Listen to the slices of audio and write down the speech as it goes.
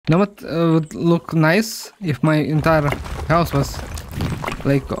know what would look nice if my entire house was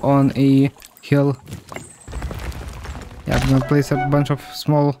like on a hill. Yeah, I'm gonna place a bunch of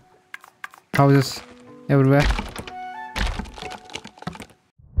small houses everywhere.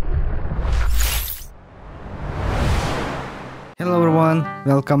 Hello everyone,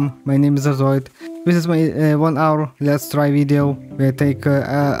 welcome. My name is Zarzoyed. This is my 1 hour let's try video where I take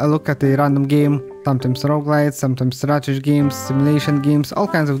a look at a random game, sometimes roguelites, sometimes strategy games, simulation games, all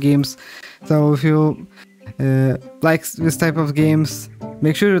kinds of games. So if you like this type of games,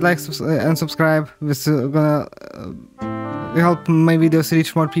 make sure you like and subscribe. This is gonna help my videos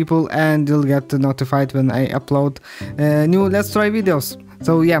reach more people and you'll get notified when I upload new let's try videos.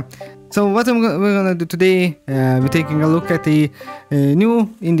 So yeah. So what we're gonna do today, we're taking a look at a new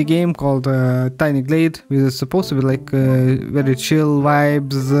indie game called Tiny Glade, which is supposed to be like very chill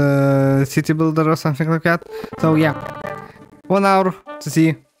vibes, city builder or something like that. So yeah, 1 hour to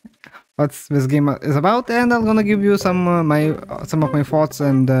see what this game is about, and I'm gonna give you some of my thoughts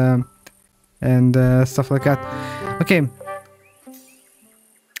and stuff like that.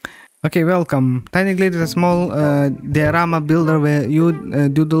 Okay, welcome. Tiny Glade is a small diorama builder where you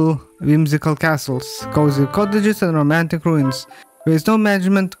doodle whimsical castles, cozy cottages and romantic ruins. There is no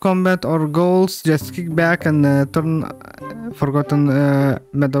management, combat or goals, just kick back and turn forgotten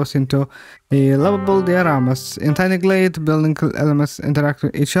meadows into lovable dioramas. In Tiny Glade, building elements interact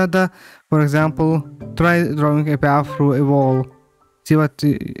with each other. For example, try drawing a path through a wall. See what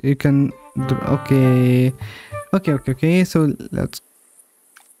you can do. Okay, so let's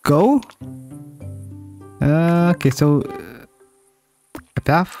go. Okay, so a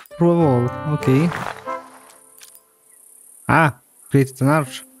path through a wall. Okay. Created an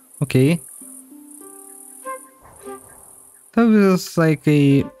arch. Okay. That was like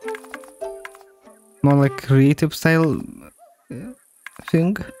a more like creative style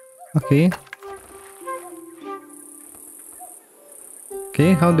thing. Okay.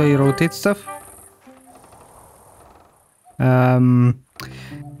 Okay, how do I rotate stuff?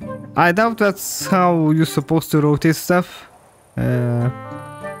 I doubt that's how you're supposed to rotate stuff.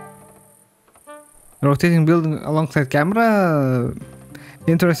 Rotating building alongside camera,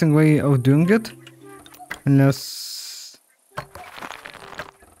 interesting way of doing it. Unless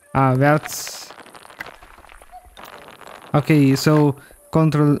that's okay. So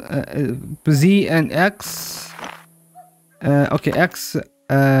Control Z and X. Okay, X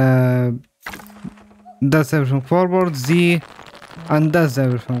does everything forward. Z undoes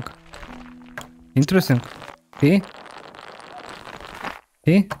everything. Interesting. Okay.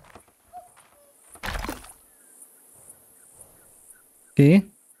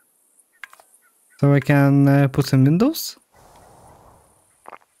 So I can put some windows.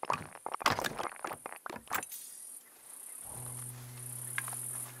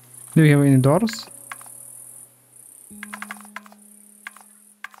 Do we have any doors?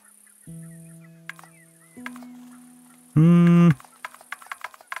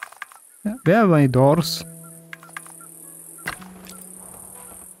 Where are my doors?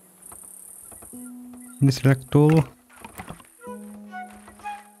 Select tool.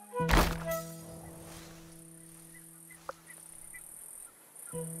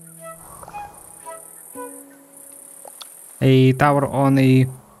 A tower on a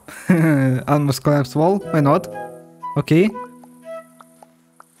almost collapsed wall. Why not? Okay.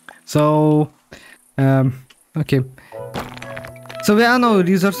 So, okay. So there are no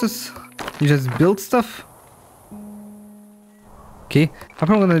resources. You just build stuff. Okay, I'm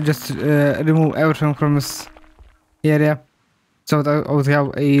probably gonna just remove everything from this area so that I would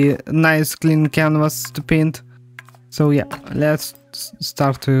have a nice clean canvas to paint. So yeah, let's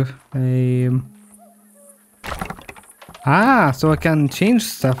start to so I can change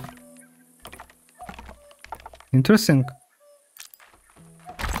stuff. Interesting.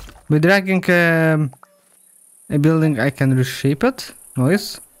 By dragging a building I can reshape it.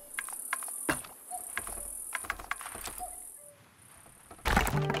 Nice.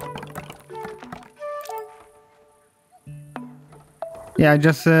 Yeah,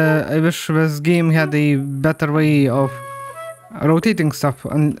 just I wish this game had a better way of rotating stuff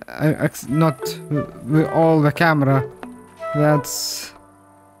and not with all the camera. That's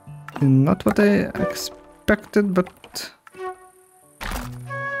not what I expected, but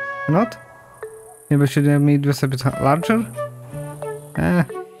not. Maybe I should have made this a bit larger.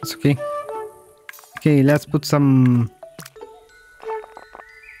 It's okay. Okay, let's put some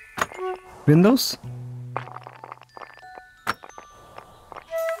windows.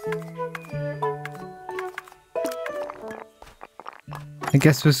 I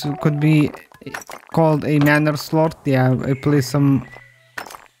guess this could be called a manor slot. Yeah, I place some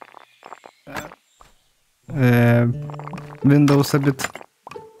windows a bit.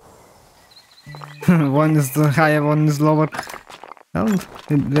 One is higher, one is lower. Well,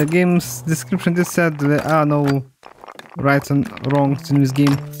 in the game's description just said there are no rights and wrongs in this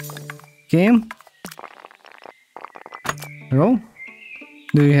game. Game? Hello?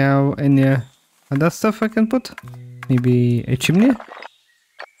 Do you have any other stuff I can put? Maybe a chimney?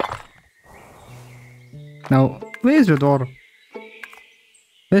 Now, where is the door?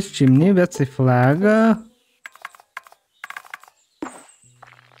 This chimney, that's a flag.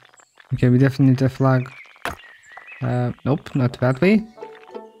 Okay, we definitely need a flag. Nope, not that way.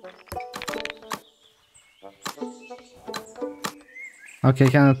 Okay, I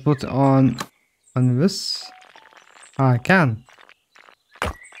cannot put on this. Ah, I can.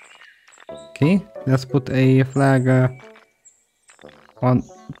 Okay, let's put a flag on.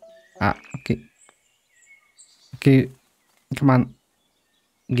 Ah, okay. Okay, come on.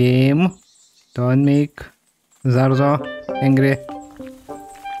 Game, don't make Zarzo angry.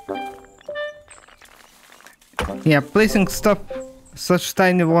 Yeah, placing stuff, such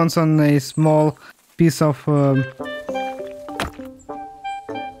tiny ones on a small piece of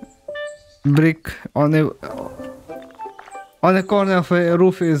brick on a corner of a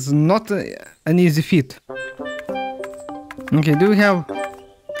roof is not an easy feat. Okay, do we have...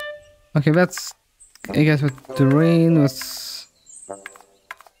 Okay, that's... I guess with terrain was...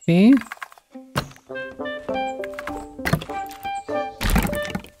 Okay.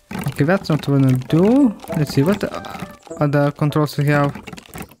 Okay, that's not what I wanna do. Let's see, what other controls we have.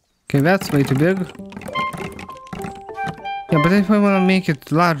 Okay, that's way too big. Yeah, but if I wanna make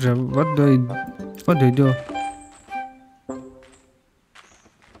it larger, what do I do?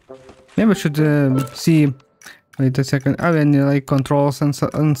 Maybe I should see... Wait a second, are there any like controls and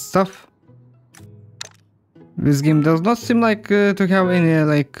stuff? This game does not seem like to have any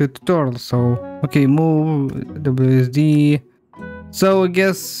like tutorials, so... Okay, move, WSD... So I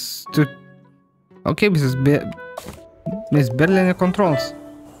guess to... Okay, this is barely any controls.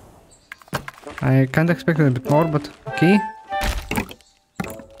 I can't expect a bit more, but okay.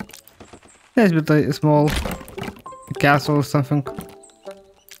 Let's build a small castle or something.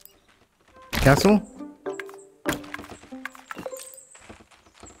 Castle?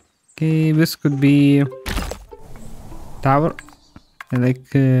 Okay, this could be... Tower? Like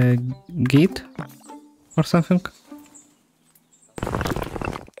gate? Or something?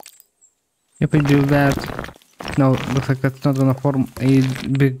 If I do that... No, looks like that's not gonna form a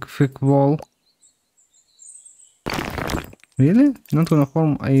big thick wall. Really? Not gonna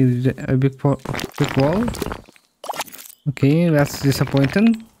form a big thick wall? Okay, that's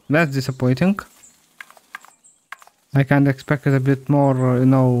disappointing. That's disappointing. I can't expect it a bit more, you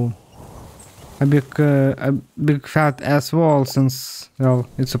know... A big fat ass wall, since, well,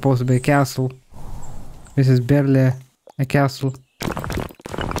 it's supposed to be a castle. This is barely a castle.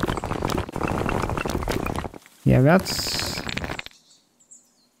 Yeah, that's...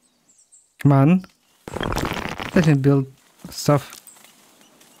 Come on. Let me build stuff.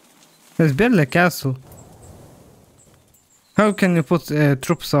 There's barely a castle. How can you put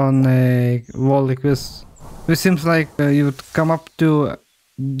troops on a wall like this? It seems like you would come up to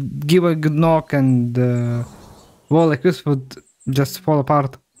give a good knock and the wall like this would just fall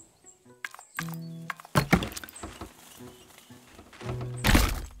apart.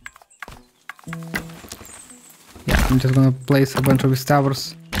 Yeah, I'm just gonna place a bunch of these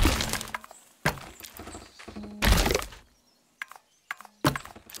towers.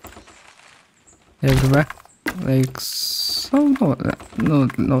 Everywhere. Like so.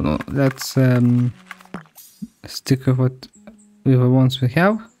 No. Let's stick with what with the ones we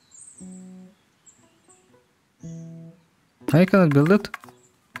have. I cannot build it.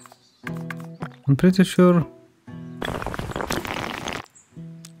 I'm pretty sure.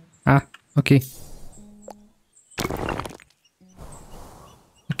 Ah, okay.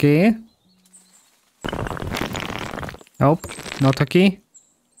 Okay. Nope, not okay.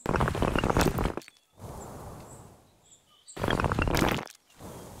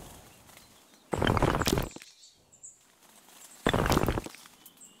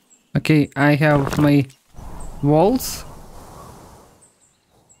 Okay, I have my walls.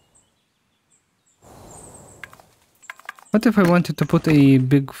 What if I wanted to put a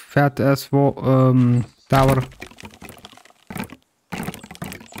big fat ass wall, tower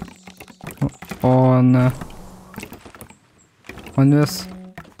on this?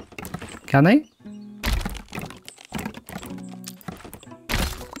 Can I?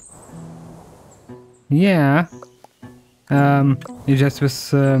 Yeah. It's just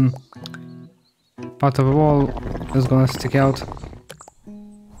this part of the wall is gonna stick out.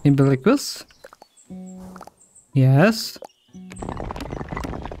 Maybe like this? Yes.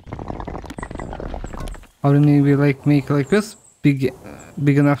 Or maybe like make like this big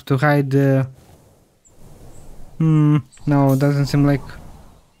enough to hide the. No, doesn't seem like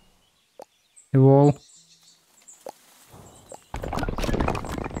a wall.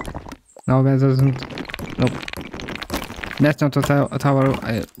 No, that doesn't. Nope. That's not a tower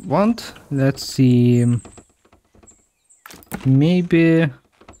I want. Let's see. Maybe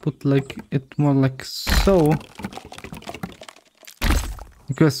put like it more like so.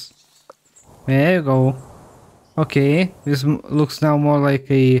 Because there you go. Okay, this looks now more like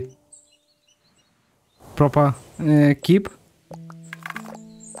a proper keep.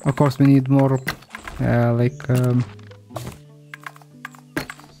 Of course, we need more like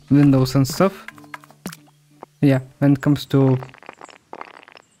windows and stuff. Yeah, when it comes to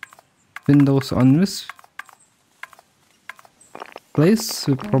windows on this place,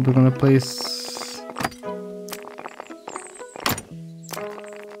 we're probably gonna place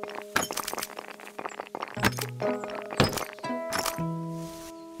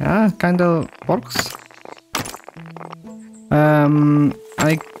yeah, kinda works.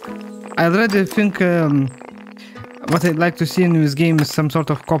 I already think what I'd like to see in this game is some sort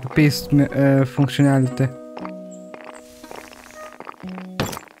of copy-paste functionality.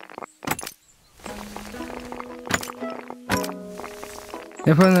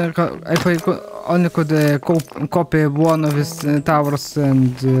 If I only could copy one of his towers,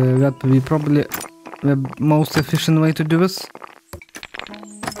 and that would be probably the most efficient way to do this.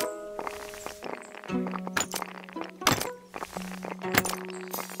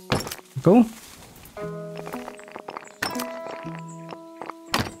 Go.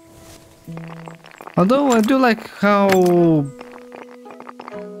 Although I do like how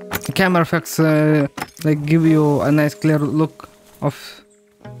camera effects like give you a nice clear look of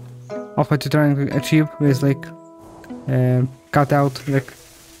what you're trying to achieve, with like cut out, like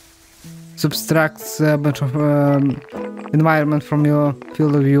subtracts a bunch of environment from your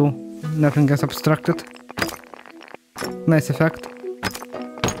field of view. Nothing gets abstracted. Nice effect.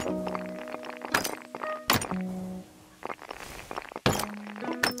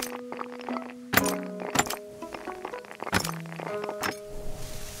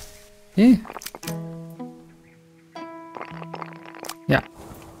 Yeah. Yeah.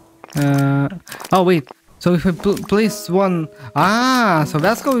 Oh wait. So if I place one, so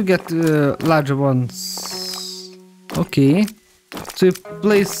that's how we get larger ones. Okay. So you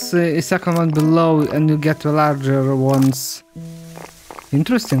place a second one below, and you get the larger ones.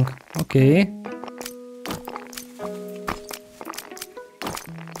 Interesting. Okay.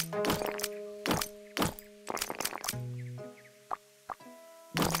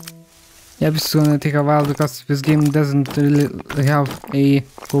 Yeah, this is gonna take a while because this game doesn't really have a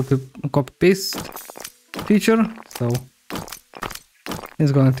copy paste feature, so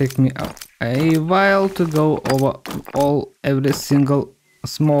it's gonna take me a while to go over every single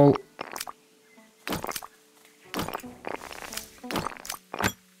small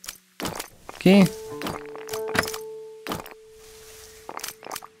okay.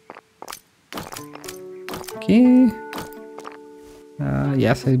 Okay.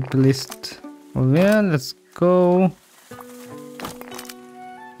 Yes, I placed over there. Let's go.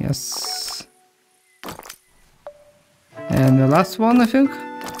 Yes. And the last one, I think.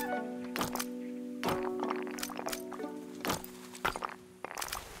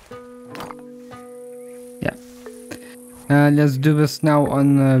 Yeah. Let's do this now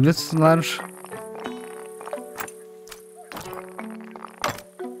on this large.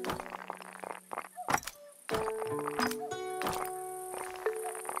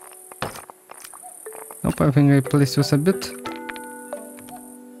 Nope, I think I placed this a bit.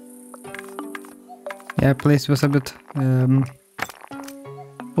 Yeah, I placed this a bit.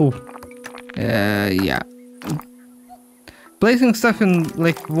 Yeah. Placing stuff in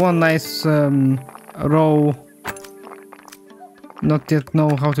like one nice row. Not yet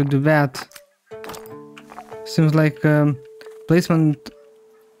know how to do that. Seems like placement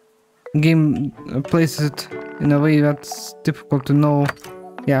game places it in a way that's difficult to know.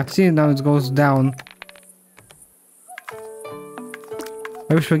 Yeah, see, now it goes down.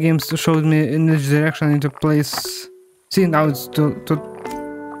 I wish the game showed me in which direction I need to place. See, now it's too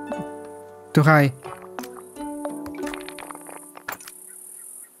high.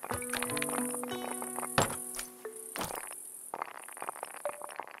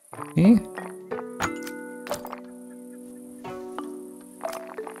 Okay.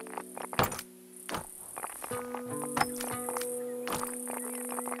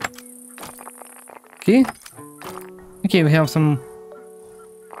 Okay. Okay, we have some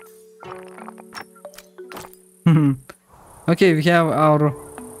Okay, we have our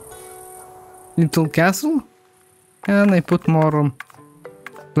little castle. And I put more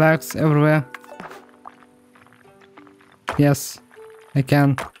flags everywhere. Yes, I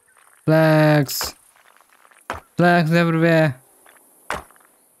can. Flags. Flags everywhere.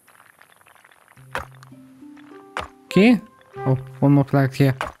 Okay. Oh, one more flag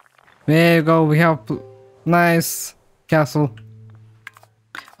here. There you go. We have nice castle.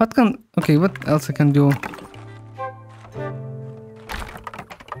 What can... Okay, what else I can do?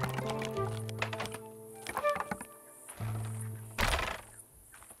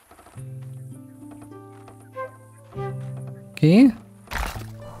 Okay.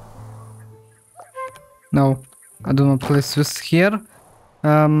 No, I do not place this here.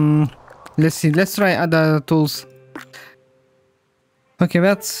 Let's see. Let's try other tools. Okay,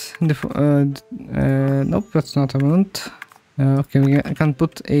 that's the. Nope, that's not what I want. Okay, I can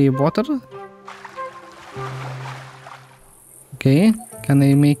put a water. Okay, can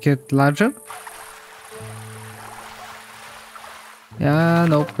I make it larger? Yeah,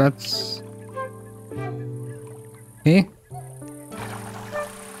 nope, that's... Okay.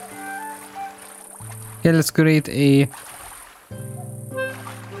 Okay, let's create a...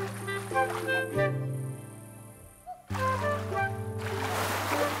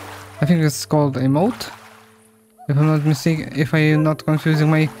 I think it's called a moat. If I'm not mistaken, if I'm not confusing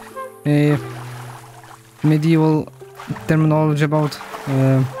my medieval terminology about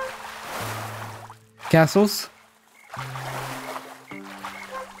castles.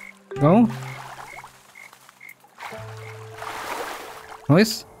 Go.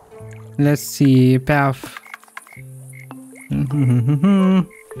 Nice. Let's see, path.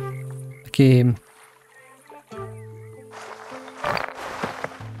 Okay.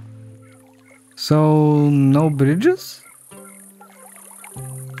 So, no bridges?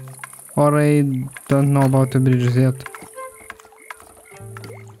 Or I don't know about the bridges yet.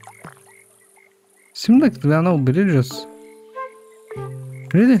 Seems like there are no bridges.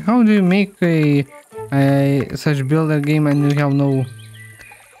 Really? How do you make a such builder game and you have no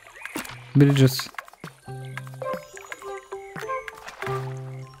bridges?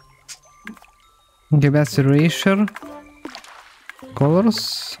 Okay, that's erasure.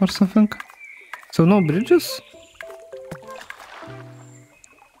 Colors or something. So no bridges?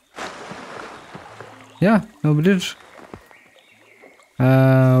 Yeah, no bridge.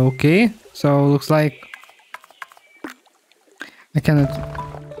 Okay. So looks like I cannot.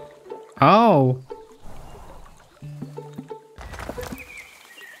 Oh.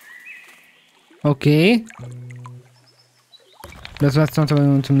 Okay. That's not what I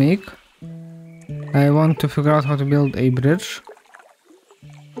want to make. I want to figure out how to build a bridge.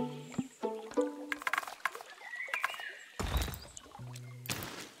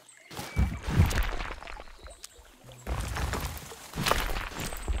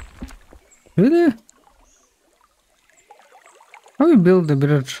 Really? How do you build the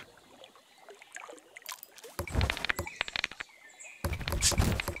bridge?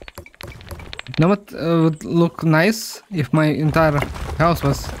 Now what would look nice if my entire house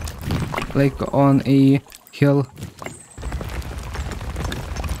was like on a hill.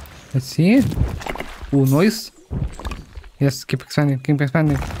 Let's see. Ooh, noise. Yes, keep expanding, keep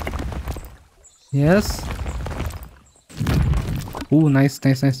expanding. Yes. Ooh, nice,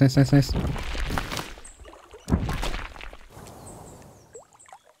 nice, nice, nice, nice, nice.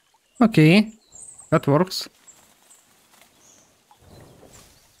 Okay, that works.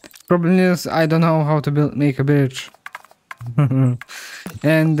 Problem is, I don't know how to make a bridge.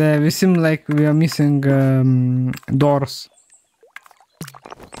 And we seem like we are missing doors.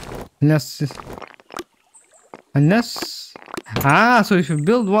 Unless... Ah, so if you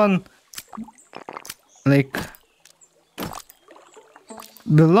build one like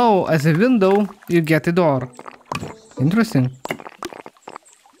below as a window, you get a door. Interesting.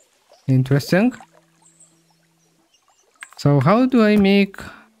 Interesting. So how do I make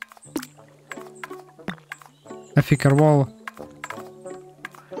a thicker wall?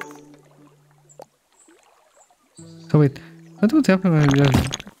 So wait, what would happen when I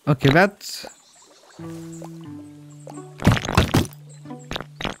just... Okay, that's...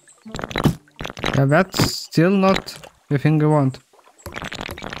 Yeah, that's still not the thing I want.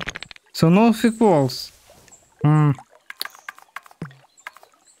 So no thick walls.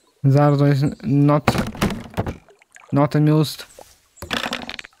 Zarzoyed is not amused.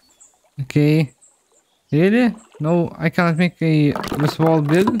 Okay. Really? No, I cannot make this wall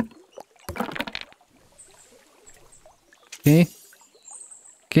big. Okay.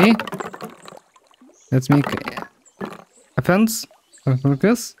 Okay. Let's make a fence. Something like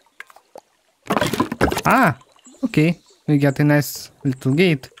this. Ah! Okay, we got a nice little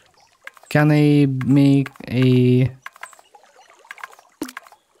gate. Can I make a...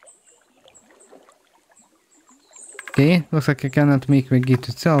 Okay, looks like I cannot make the gate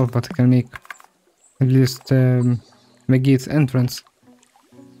itself, but I can make at least the gate's entrance.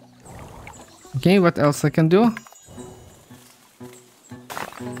 Okay, what else I can do?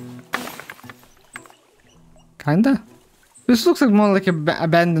 Kinda. This looks like more like a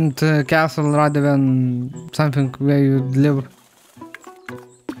abandoned castle rather than something where you live.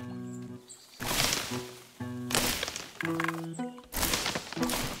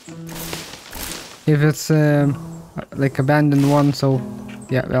 If it's like abandoned one, so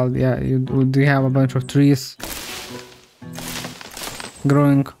yeah, well, yeah, you do have a bunch of trees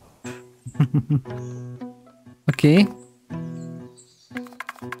growing. Okay.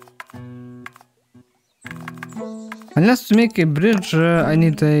 Unless to make a bridge, I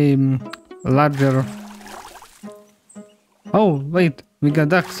need a larger... Oh, wait, we got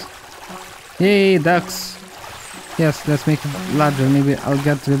ducks. Yay, ducks. Yes, let's make it larger. Maybe I'll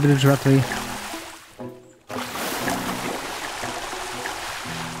get the bridge that way.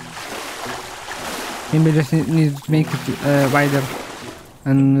 Maybe I just need to make it wider.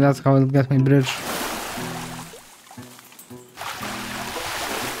 And that's how I'll get my bridge.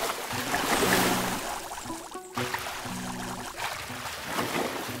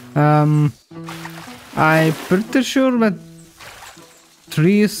 I'm pretty sure that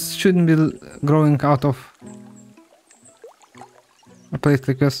trees shouldn't be growing out of a place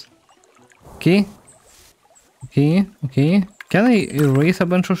like this. Okay. Okay, okay. Can I erase a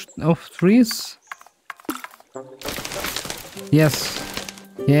bunch of trees? Yes.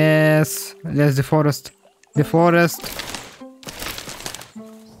 Yes. That's the forest. The forest.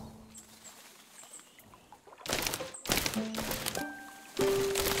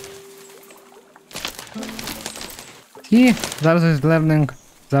 See? Zarzoyed is learning.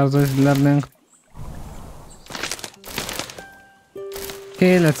 Zarzoyed is learning.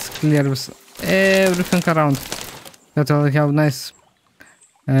 Okay, let's clear this everything around. That will have nice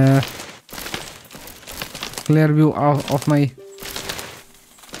clear view of my...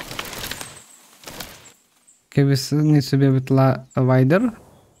 Okay, this needs to be a bit wider.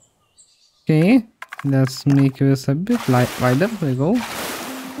 Okay, let's make this a bit wider. There we go.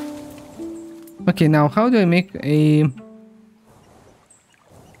 Okay, now how do I make a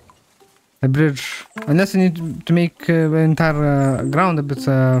bridge? Unless I need to make the entire ground a bit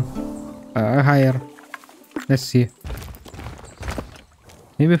higher. Let's see.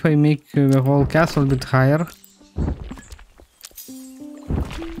 Maybe if I make the whole castle a bit higher.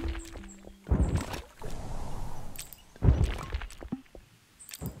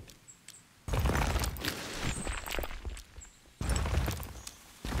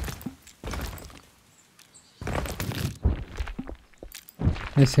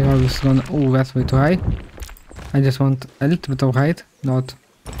 Let's see how this is gonna... Oh, that's way too high. I just want a little bit of height, not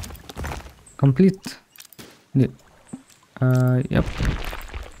complete. Yep. There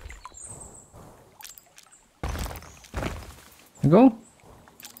we go.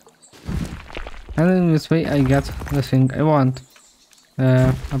 And in this way I get the thing I want.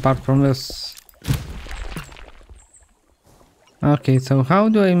 Apart from this. Okay, so how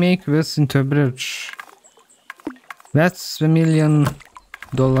do I make this into a bridge? That's the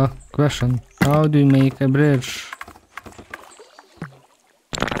 $1,000,000 question. How do you make a bridge?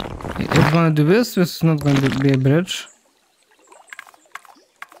 It's gonna do this, this is not gonna be a bridge.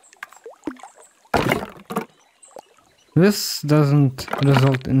 This doesn't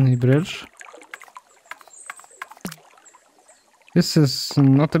result in a bridge. This is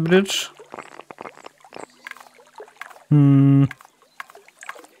not a bridge.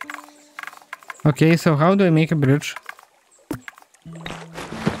 Okay, so how do I make a bridge?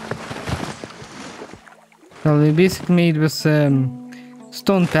 Well, we basically made this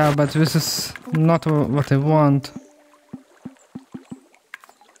stone path, but this is not what I want.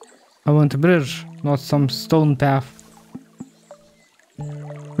 I want a bridge, not some stone path.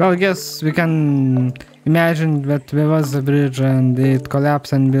 Well, I guess we can imagine that there was a bridge and it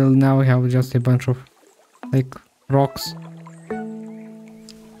collapsed and we'll now have just a bunch of, like, rocks.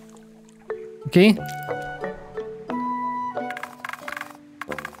 Okay.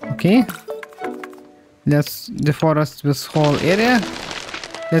 Okay. Let's deforest this whole area.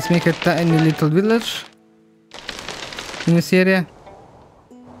 Let's make a tiny little village in this area.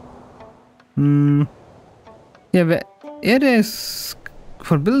 Yeah, the area is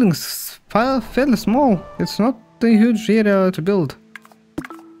for buildings fairly small. It's not a huge area to build.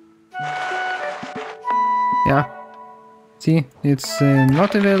 Yeah. See, it's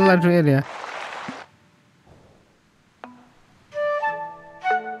not a very large area.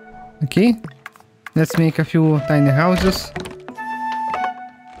 Okay, let's make a few tiny houses.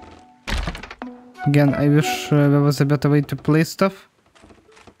 Again, I wish there was a better way to place stuff.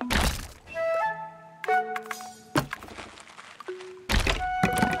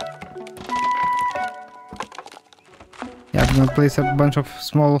 Yeah, I'm gonna place a bunch of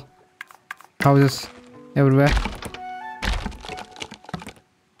small houses everywhere.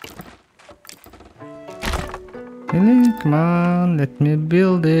 Really? Come on, let me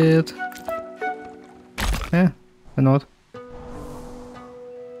build it. Yeah, why not?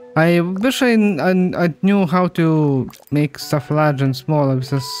 I wish I knew how to make stuff large and smaller.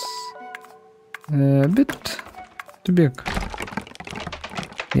 This is a bit too big.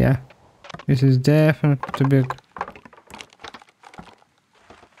 Yeah, this is definitely too big.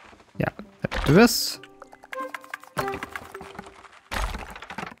 Yeah, let's do this.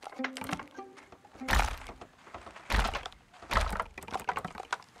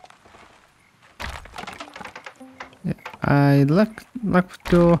 Yeah, I'd like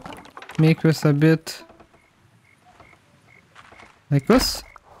to make this a bit like this.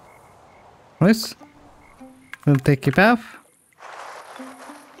 This. We'll take a path.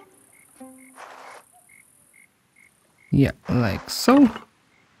 Yeah, like so.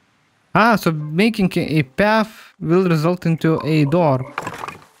 Ah, so making a path will result into a door.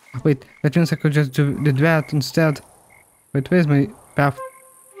 Wait, that means I could just do that instead. Wait, where's my path?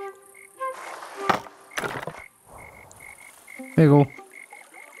 There you go.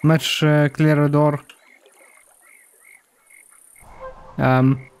 Much clearer door.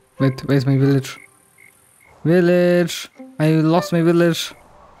 Wait, where's my village? Village! I lost my village.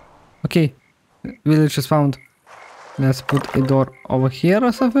 Okay, village is found. Let's put a door over here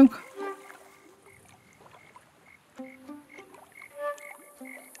or something.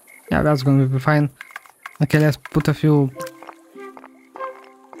 Yeah, that's gonna be fine. Okay, let's put a few...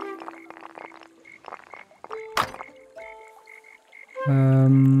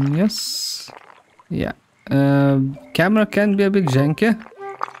 yes. Yeah. Camera can be a bit janky.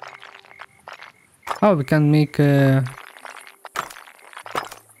 Oh, we can make a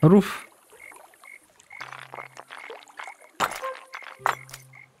roof.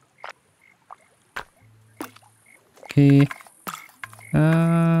 Okay.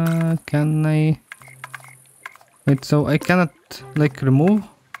 Can I... Wait, so I cannot like remove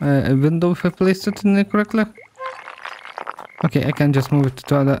a window if I placed it in it correctly? Okay, I can just move it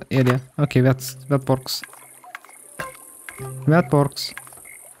to other area. Okay, that works. That works.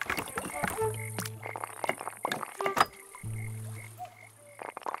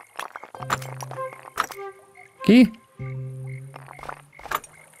 Okay.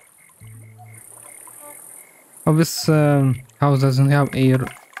 Oh, this house doesn't have a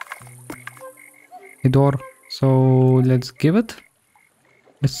door, so let's give it.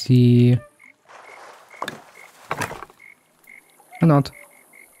 Let's see. Why not?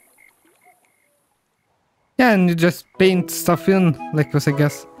 Yeah, and you just paint stuff in like this, I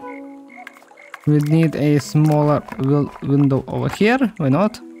guess. We need a smaller window over here. Why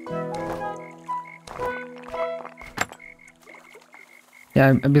not?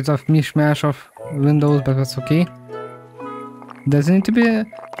 Yeah, a bit of mishmash of windows, but that's okay. Doesn't need to be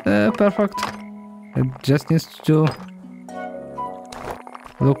perfect. It just needs to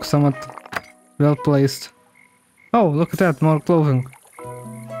look somewhat well placed. Oh, look at that, more clothing.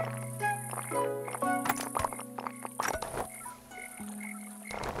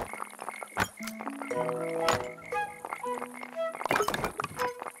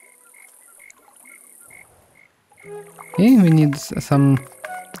 Okay, we need some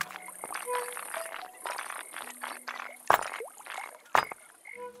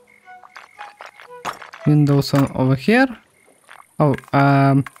windows over here. Oh,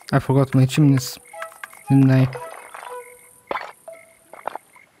 I forgot my chimneys, didn't I?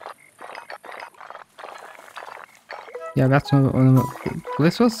 Yeah, that's one of the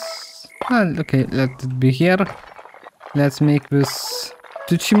places. Okay, let it be here. Let's make this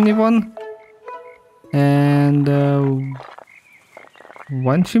 2-chimney one. And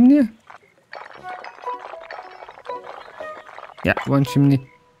 1 chimney? Yeah, 1 chimney.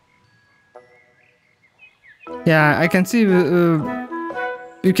 Yeah, I can see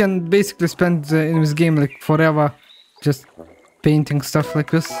you can basically spend in this game like forever just painting stuff like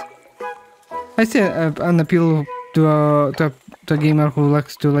this. I see an appeal to a gamer who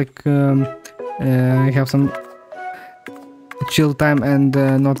likes to like have some chill time and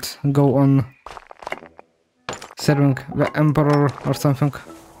not go on serving the Emperor or something,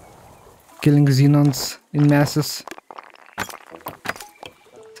 killing Xenons in masses.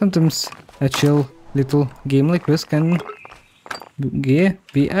 Sometimes a chill little game like this can be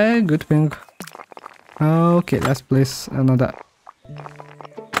a good thing. Okay, let's place another.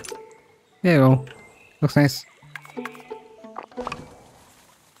 There you go. Looks nice.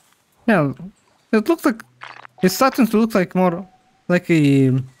 Yeah, it looks like it's starting to look like more like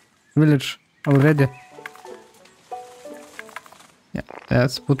a village already. Yeah,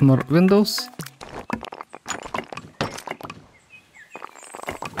 let's put more windows.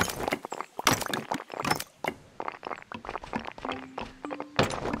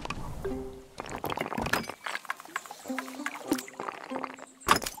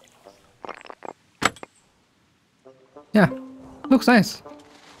 Yeah, looks nice.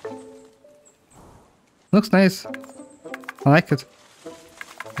 Looks nice. I like it.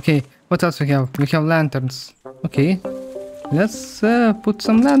 Okay, what else we have? We have lanterns. Okay, let's put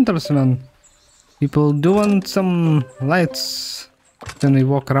some lanterns on. People do want some lights when we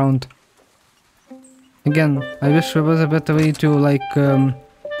walk around. Again, I wish there was a better way to like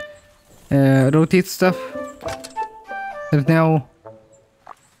rotate stuff. But now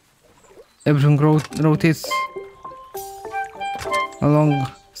everything rotates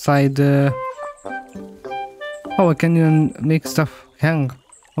alongside. Oh, I can even make stuff hang.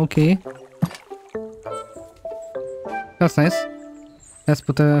 Okay, that's nice. Let's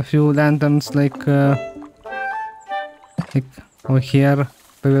put a few lanterns like over here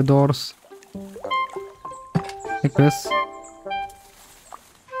by the doors, like this.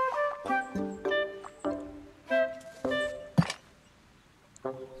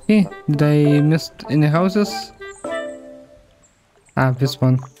 Okay, did I miss any houses? Ah, this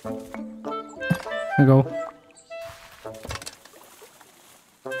one. There we go.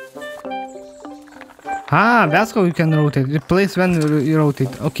 Ah, that's how you can rotate. Replace when you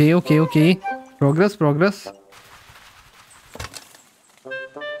rotate. Okay, okay, okay. Progress, progress.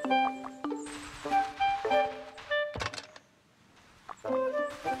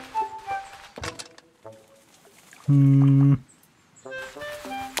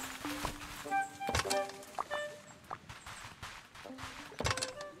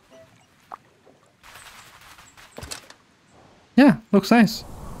 Yeah, looks nice.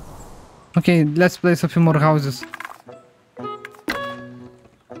 Okay, let's place a few more houses.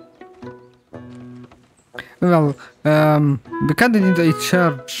 Well, we kinda need a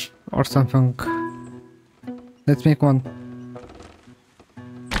church or something. Let's make one.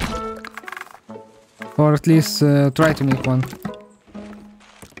 Or at least try to make one.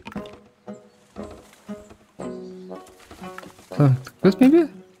 So, this maybe?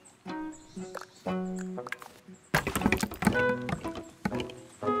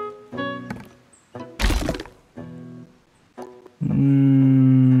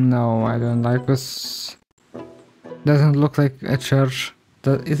 No, I don't like this. Doesn't look like a church.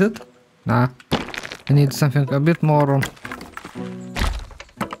 Is it? Nah. I need something a bit more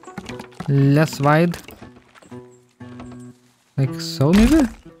less wide. Like so, maybe?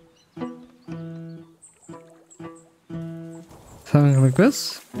 Something like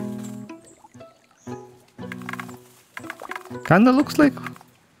this? Kinda looks like.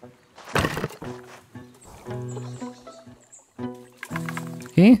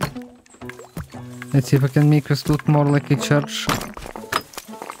 Okay. Let's see if I can make this look more like a church.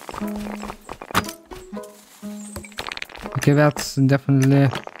 Okay, that's definitely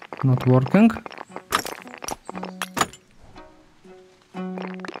not working.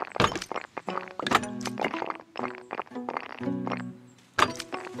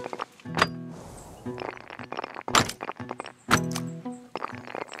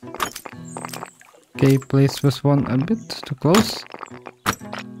 Okay, place this one a bit too close.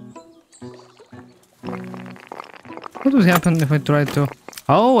 What would happen if I try to...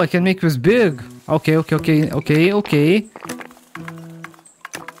 Oh, I can make this big! Okay, okay, okay, okay, okay.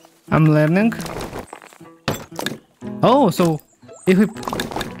 I'm learning. Oh, so if we...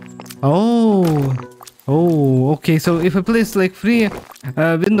 Oh! Oh, okay, so if I place like 3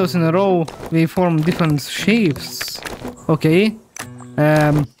 windows in a row, they form different shapes. Okay.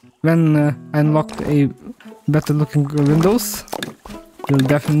 When I unlocked a better looking windows, you'll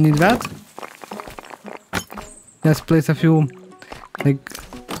definitely need that. Let's place a few like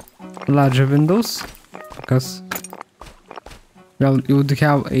larger windows, because well, you would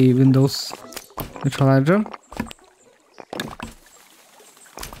have a windows which are larger.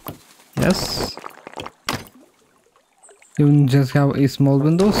 Yes. You wouldn't just have a small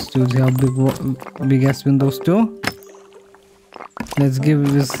windows, you would have big ass windows too. Let's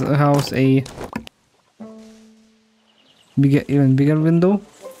give this house a even bigger window.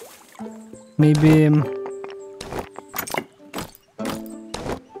 Maybe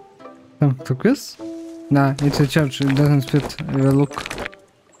something like this. Nah, it's a church. It doesn't fit the look.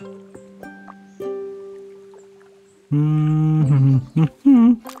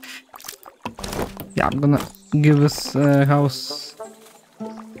 Yeah, I'm gonna give this house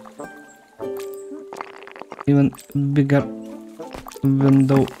even bigger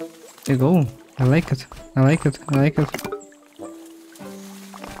window. There you go. I like it. I like it. I like it.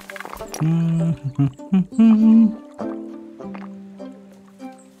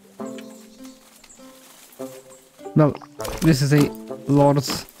 Well, this is a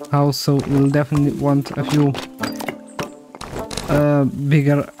lord's house, so we'll definitely want a few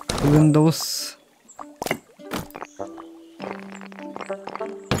bigger windows.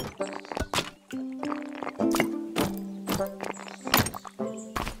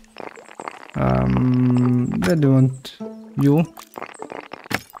 Where do you want you?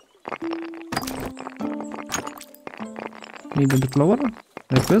 Maybe a bit lower,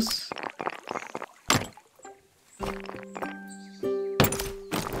 like this.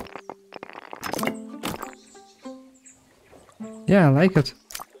 Yeah, I like it.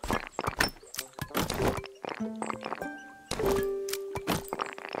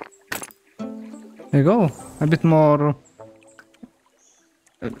 There you go. A bit more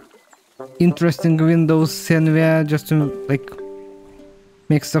interesting windows anywhere, just to like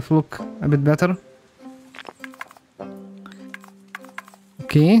make stuff look a bit better.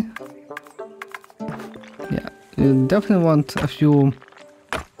 Okay. Yeah, you definitely want a few.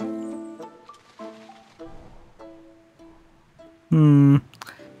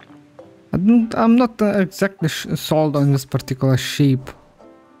 I'm not exactly sold on this particular shape.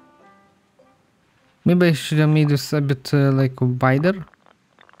 Maybe I should have made this a bit like wider.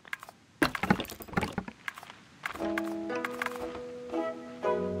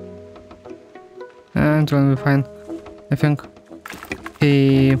 And it's gonna be fine, I think.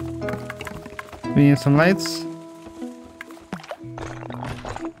 Okay, we need some lights.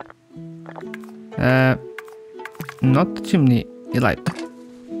 Not the chimney, a light.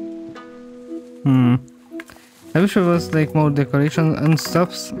 I wish there was like more decoration and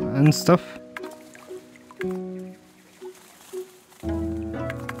stuff.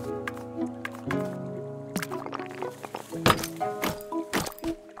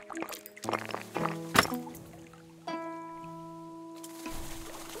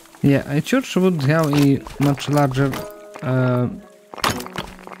 Yeah, a church would have a much larger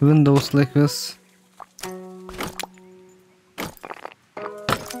windows like this.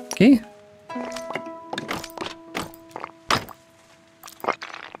 Okay.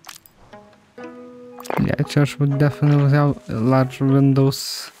 Yeah, a church would definitely have large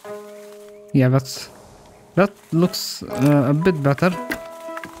windows. Yeah, that looks a bit better.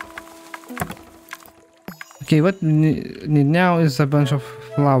 Okay, what we need now is a bunch of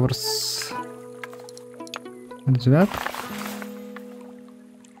flowers. What is that?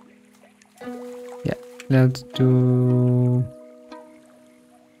 Yeah, let's do...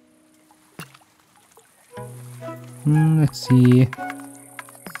 let's see.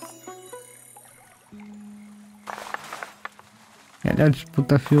 Yeah, let's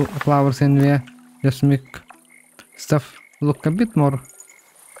put a few flowers in there. Just make stuff look a bit more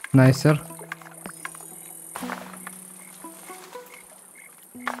nicer.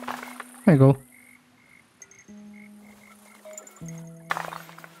 There you go.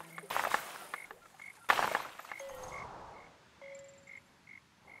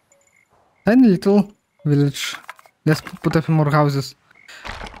 Tiny little village. Let's put a few more houses.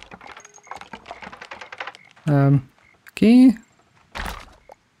 Okay.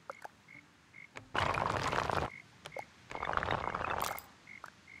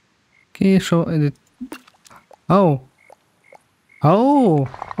 Okay, show edit. Oh. Oh,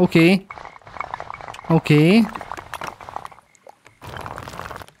 okay. Okay.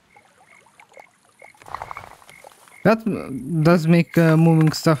 That does make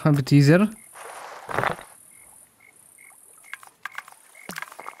moving stuff a bit easier.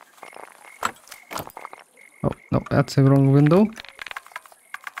 Oh, no, that's a wrong window.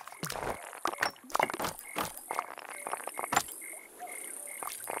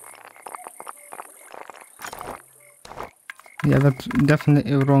 Yeah, that's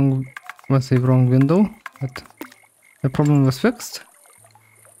definitely was a wrong window, but the problem was fixed.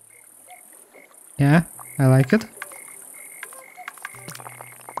 Yeah, I like it.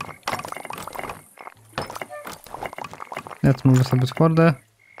 Let's move this a bit further.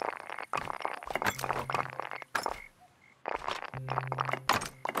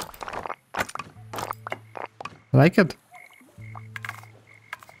 I like it.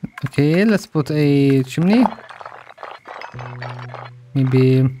 Okay, let's put a chimney.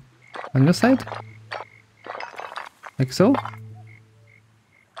 Maybe on this side? Like so.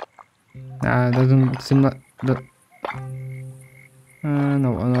 Doesn't seem like the.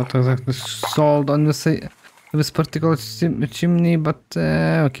 No, I'm not exactly sold on this particular chimney, but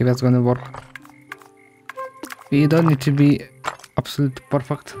okay, that's gonna work. We don't need to be absolutely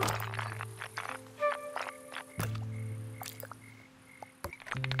perfect.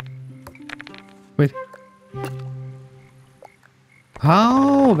 Wait.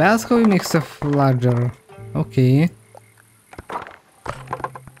 Oh, that's how we make stuff larger. Okay.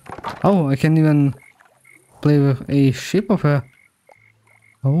 Oh, I can even play with a shape of a...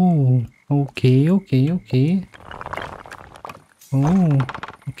 Oh, okay. Oh, okay.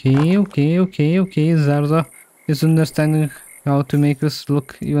 Zarza is understanding how to make this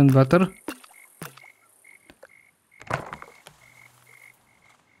look even better.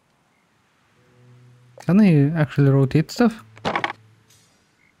 Can I actually rotate stuff?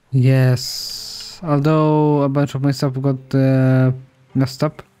 Yes, although a bunch of my stuff got messed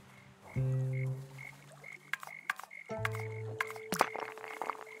up.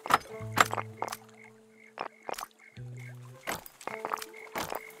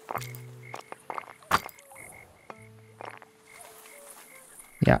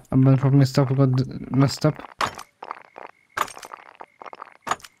 Yeah, a bunch of my stuff got messed up.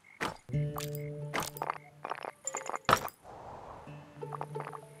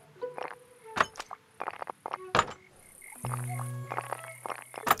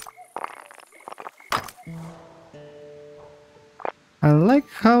 I like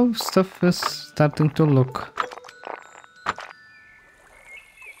how stuff is starting to look.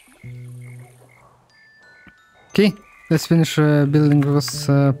 Okay, let's finish building this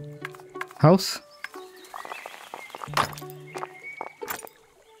house.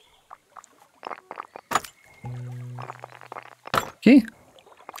 Okay,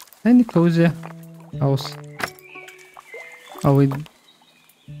 tiny cozy house. Oh, wait.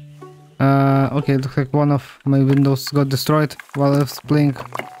 Okay, looks like one of my windows got destroyed while I was playing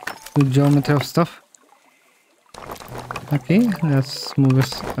with geometry of stuff. Okay, let's move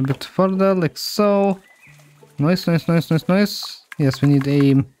this a bit further, like so. Nice. Yes, we need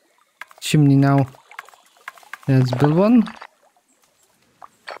a chimney now. Let's build one.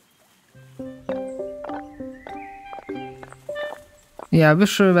 Yeah, I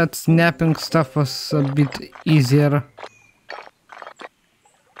wish that snapping stuff was a bit easier.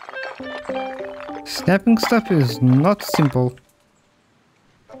 Snapping stuff is not simple.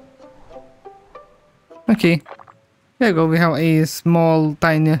 Okay, there you go, we have a small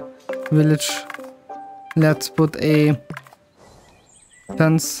tiny village. Let's put a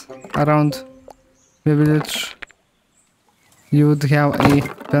fence around the village. You would have a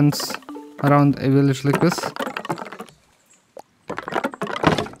fence around a village like this.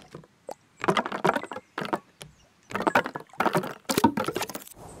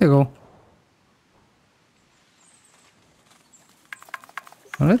 There you go.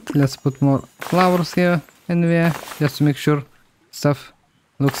 Alright, let's put more flowers here anywhere, just to make sure stuff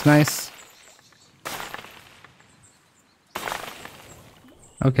looks nice.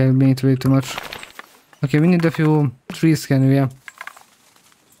 Okay, we made way too much. Okay, we need a few trees anywhere.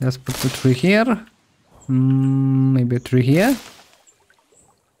 Let's put the tree here. Maybe a tree here.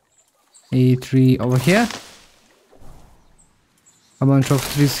 A tree over here. A bunch of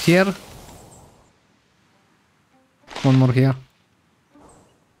trees here. One more here.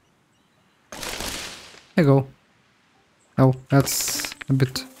 There you go. Oh, that's a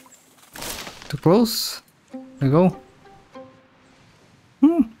bit too close. There you go.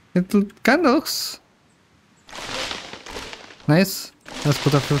 It kinda looks nice. Let's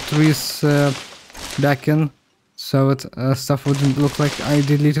put a few trees back in, so it stuff wouldn't look like I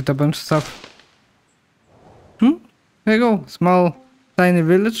deleted a bunch of stuff. There you go. Small tiny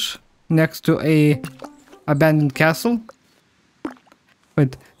village next to a abandoned castle.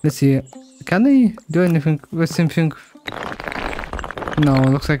 Wait, let's see. Can I do anything with something? No,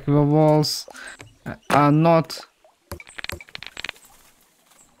 looks like the walls are not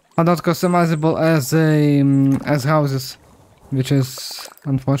customizable as houses, which is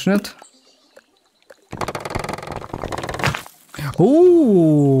unfortunate.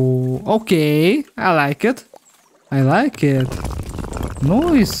 Oh, okay, I like it.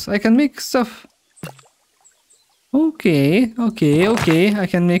 Nice, I can make stuff. Okay, I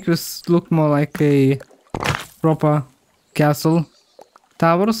can make this look more like a proper castle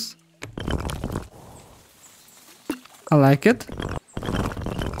towers. I like it.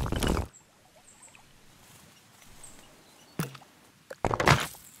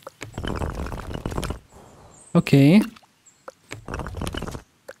 Okay.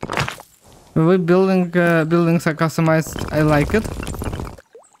 The way buildings are customized, I like it.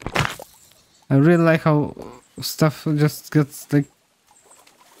 I really like how stuff just gets like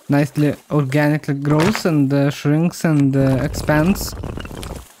nicely organically grows and shrinks and expands.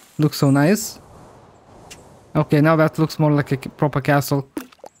 Looks so nice. Okay, now that looks more like a proper castle.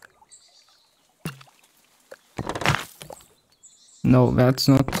 No, that's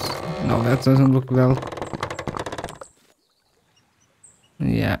not. No, that doesn't look well.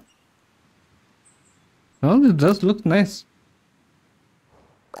 Yeah. Well, it does look nice.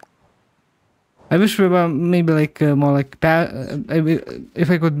 I wish we were maybe like more like if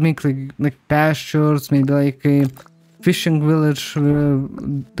I could make like pastures, maybe like a fishing village,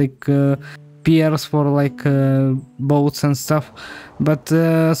 like piers for like boats and stuff. But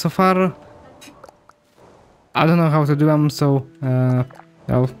so far, I don't know how to do them. So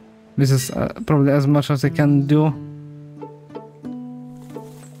well, this is probably as much as I can do.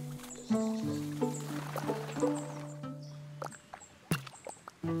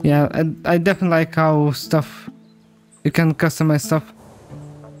 Yeah, I definitely like how you can customize stuff.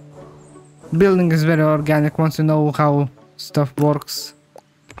 Building is very organic once you know how stuff works.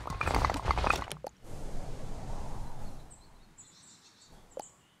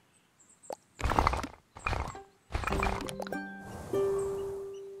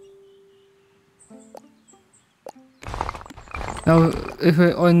 Now, if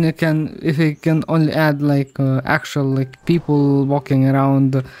we can only add like actual like people walking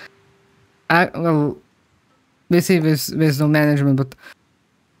around. Well, they say there's no management, but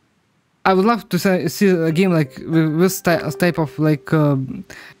I would love to see a game like with this type of like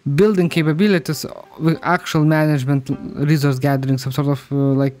building capabilities with actual management, resource gathering, some sort of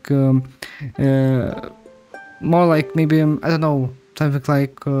more like maybe I don't know, something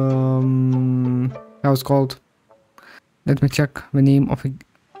like how it's called. Let me check the name of it.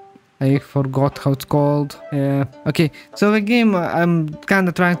 I forgot how it's called. Okay, so the game I'm kind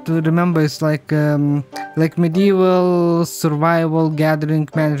of trying to remember is like medieval survival gathering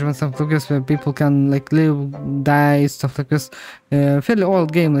management, stuff like this, where people can like live, die, stuff like this. Fairly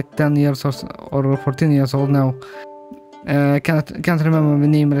old game, like 10 years or 14 years old now. Can't remember the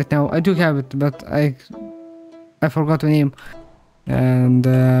name right now. I do have it, but I forgot the name. And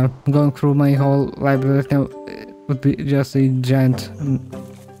going through my whole library right now would be just a giant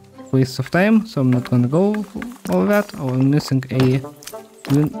waste of time, so I'm not gonna go over that. Oh, I'm missing a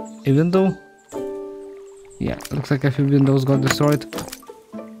window. Yeah, looks like a few windows got destroyed.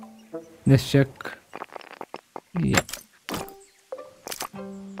 Let's check. Yeah.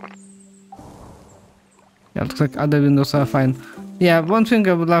 Yeah, looks like other windows are fine. Yeah, one thing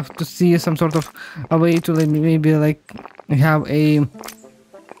I would love to see is some sort of a way to like maybe like have a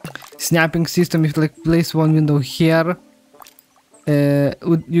snapping system. If like place one window here,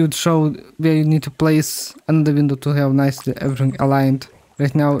 you'd show where you need to place another window to have nicely everything aligned.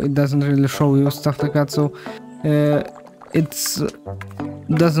 Right now it doesn't really show you stuff like that, so it's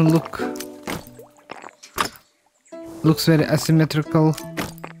doesn't looks very asymmetrical.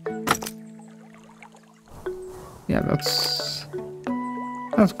 Yeah, that's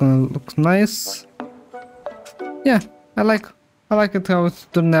gonna look nice. Yeah, I like it how it's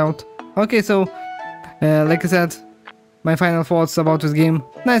turned out. Okay, so like I said, my final thoughts about this game.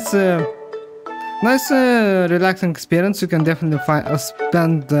 Nice relaxing experience. You can definitely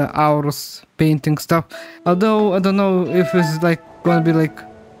spend hours painting stuff. Although I don't know if this is like gonna be like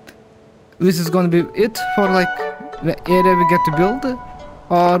this is gonna be it for like the area we get to build,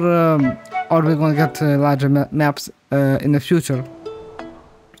 or we're gonna get larger maps in the future.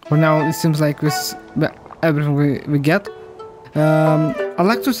 For now, it seems like this is everything we get. I'd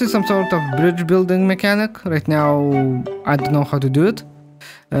like to see some sort of bridge building mechanic. Right now, I don't know how to do it.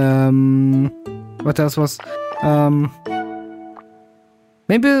 What else was?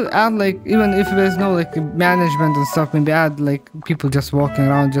 Maybe add like, even if there's no like management and stuff, maybe add like people just walking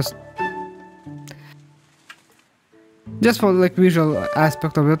around, just for like visual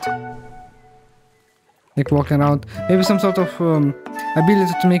aspect of it. Like walking around, maybe some sort of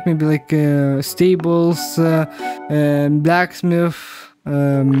ability to make maybe like stables, blacksmith,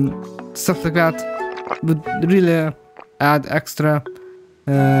 stuff like that would really add extra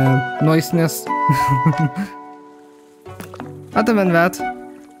noisiness. Other than that,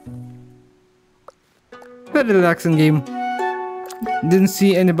 very relaxing game. Didn't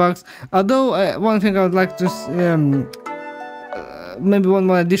see any bugs. Although one thing I would like to maybe one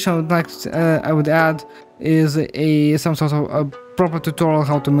more addition I would add is some sort of a proper tutorial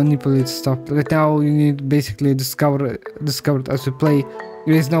how to manipulate stuff. Right now you need basically discover it as you play.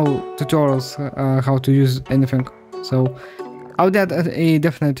 There is no tutorials how to use anything. So I would add a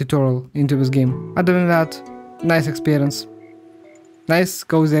definite tutorial into this game. Other than that, nice experience. Nice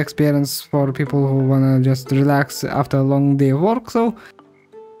cozy experience for people who wanna just relax after a long day of work. So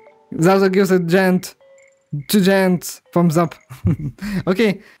Zarzoyed gives a giant thumbs up.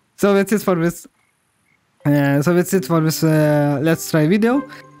 Okay, so that's it for this. Let's try video.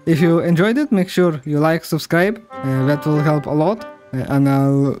 If you enjoyed it, make sure you like, subscribe. That will help a lot, and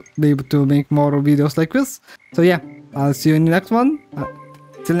I'll be able to make more videos like this. So yeah, I'll see you in the next one.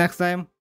 Till next time.